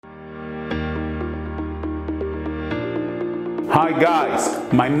Hi guys,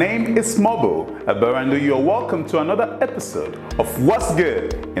 my name is Mobo Abarandu. You're welcome to another episode of What's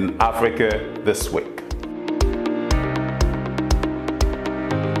Good in Africa this week.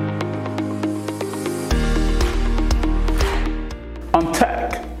 On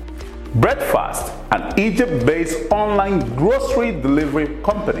tech, Breadfast, an Egypt-based online grocery delivery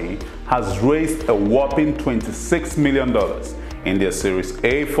company, has raised a whopping $26 million in their Series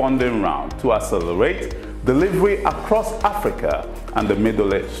A funding round to accelerate delivery across Africa and the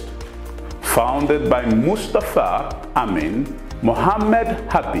Middle East. Founded by Mustafa Amin, Mohammed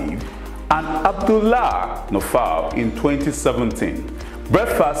Habib, and Abdullah Nofal in 2017,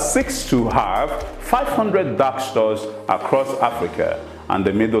 Breadfast seeks to have 500 dark stores across Africa and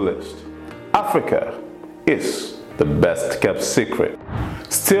the Middle East. Africa is the best kept secret.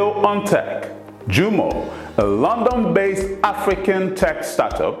 Still on tech, Jumo, a London-based African tech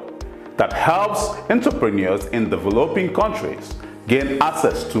startup that helps entrepreneurs in developing countries gain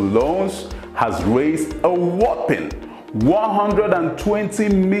access to loans, has raised a whopping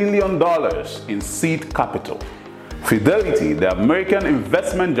 $120 million in seed capital. Fidelity, the American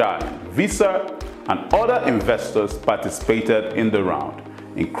investment giant, Visa, and other investors participated in the round,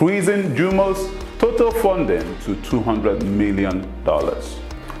 increasing Jumo's total funding to $200 million.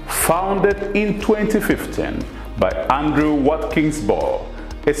 Founded in 2015 by Andrew Watkins Ball,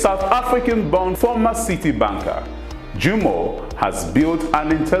 a South African-born former City banker, Jumo has built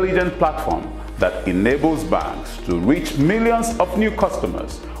an intelligent platform that enables banks to reach millions of new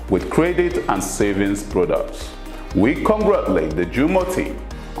customers with credit and savings products. We congratulate the Jumo team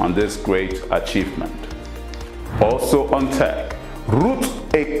on this great achievement. Also on tech, Root,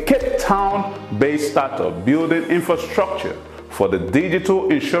 a Cape Town-based startup building infrastructure for the digital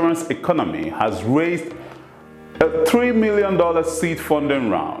insurance economy, has raised a $3 million seed funding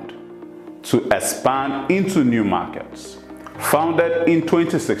round to expand into new markets. Founded in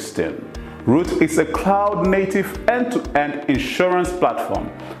 2016, Root is a cloud-native end-to-end insurance platform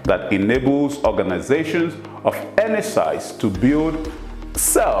that enables organizations of any size to build,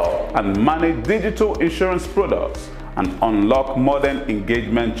 sell, and manage digital insurance products and unlock modern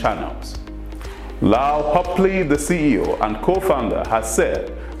engagement channels. Lau Hopley, the CEO and co-founder, has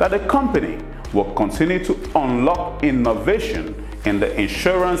said that the company will continue to unlock innovation in the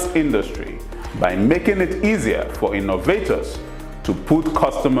insurance industry by making it easier for innovators to put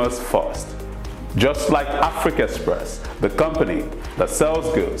customers first. Just like Africa Express, the company that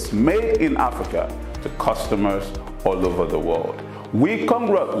sells goods made in Africa to customers all over the world. We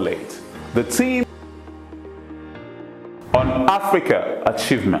congratulate the team on Africa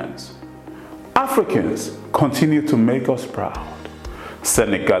achievements. Africans continue to make us proud.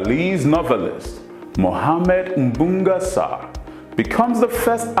 Senegalese novelist Mohamed Mbougar Sarr becomes the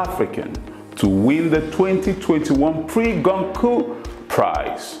first African to win the 2021 Prix Goncourt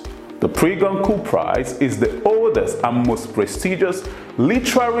Prize. The Prix Goncourt Prize is the oldest and most prestigious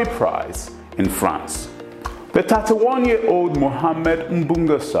literary prize in France. The 31-year-old Mohamed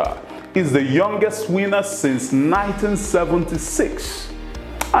Mbougar Sarr is the youngest winner since 1976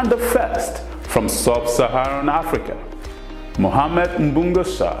 and the first from sub-Saharan Africa. Mohamed Mbougar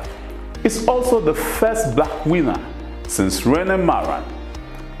Sarr is also the first black winner since René Maran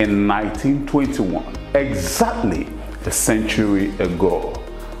in 1921, exactly a century ago.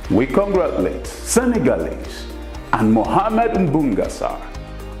 We congratulate Senegalese and Mohamed Mbougar Sarr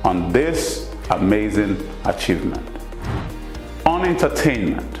on this amazing achievement. On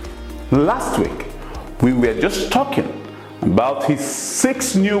entertainment, last week we were just talking about his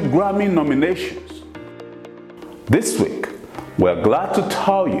 6 new Grammy nominations. This week, we're glad to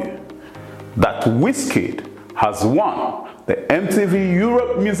tell you that Wizkid has won the MTV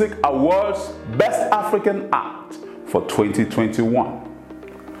Europe Music Awards Best African Act for 2021.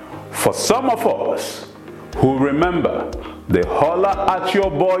 For some of us who remember the Holla at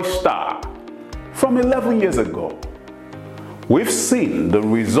Your Boy star from 11 years ago, we've seen the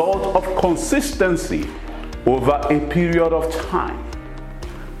result of consistency over a period of time.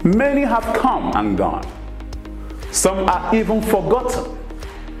 Many have come and gone. Some are even forgotten.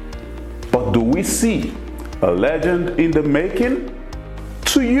 But do we see a legend in the making?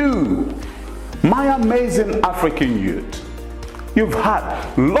 To you, my amazing African youth, you've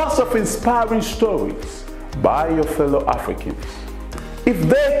had lots of inspiring stories by your fellow Africans. If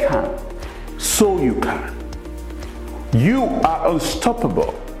they can, so you can. You are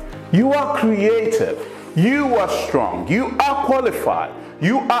unstoppable. You are creative. You are strong. You are qualified.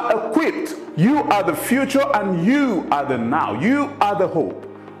 You are equipped. You are the future and you are the now. You are the hope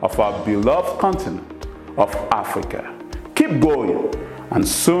of our beloved continent of Africa. Keep going and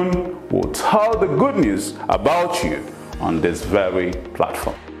soon we'll tell the good news about you on this very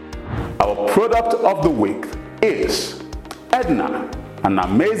platform. Our product of the week is Edna, an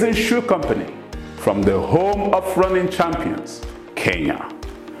amazing shoe company from the home of running champions, Kenya.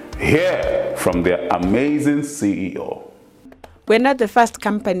 Hear from their amazing CEO. We're not the first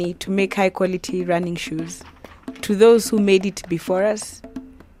company to make high-quality running shoes. To those who made it before us,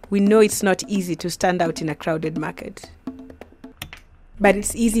 we know it's not easy to stand out in a crowded market. But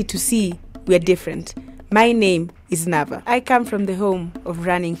it's easy to see we're different. My name is Nava. I come from the home of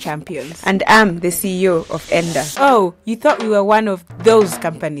running champions, and I'm the CEO of Enda. Oh, you thought we were one of those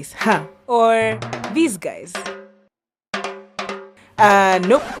companies, huh? Or these guys?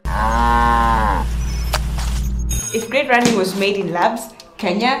 Nope. If great running was made in labs,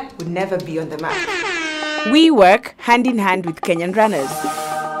 Kenya would never be on the map. We work hand in hand with Kenyan runners.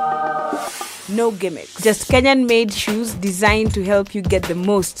 No gimmicks. Just Kenyan-made shoes designed to help you get the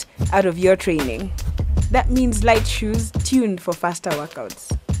most out of your training. That means light shoes tuned for faster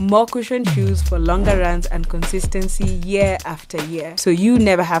workouts. More cushioned shoes for longer runs and consistency year after year. So you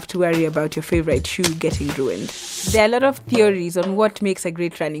never have to worry about your favorite shoe getting ruined. There are a lot of theories on what makes a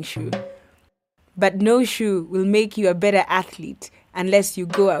great running shoe. But no shoe will make you a better athlete unless you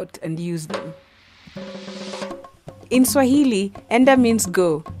go out and use them. In Swahili, Enda means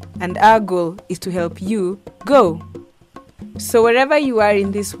go, and our goal is to help you go. So wherever you are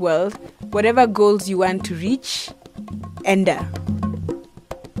in this world, whatever goals you want to reach, Enda.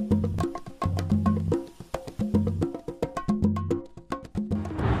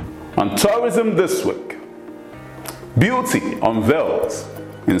 On tourism this week, beauty unveils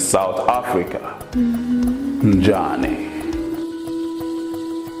in South Africa. Njani.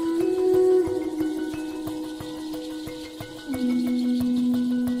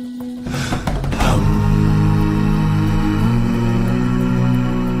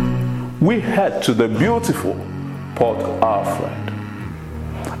 We head to the beautiful Port Alfred,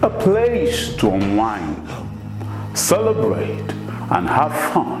 a place to unwind, celebrate, and have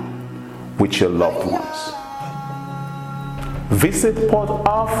fun with your loved ones. Visit Port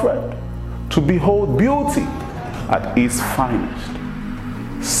Alfred to behold beauty at its finest.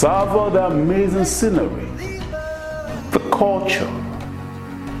 Savor the amazing scenery, the culture,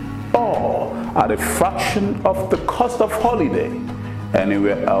 all at a fraction of the cost of holiday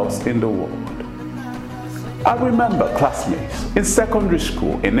anywhere else in the world. I remember classmates in secondary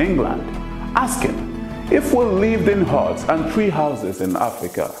school in England asking if we lived in huts and tree houses in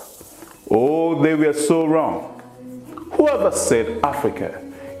Africa. Oh, they were so wrong. Whoever said Africa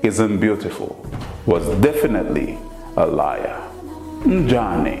isn't beautiful was definitely a liar.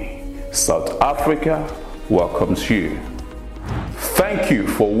 Njani, South Africa welcomes you. Thank you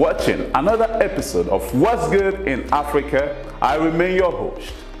for watching another episode of What's Good in Africa. I remain your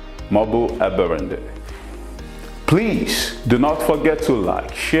host, Mobu Eberende. Please do not forget to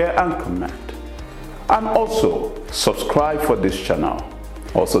like, share, and comment. And also subscribe for this channel.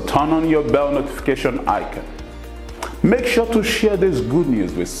 Also turn on your bell notification icon. Make sure to share this good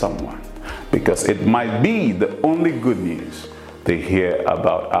news with someone, because it might be the only good news they hear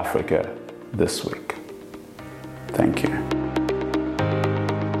about Africa this week. Thank you.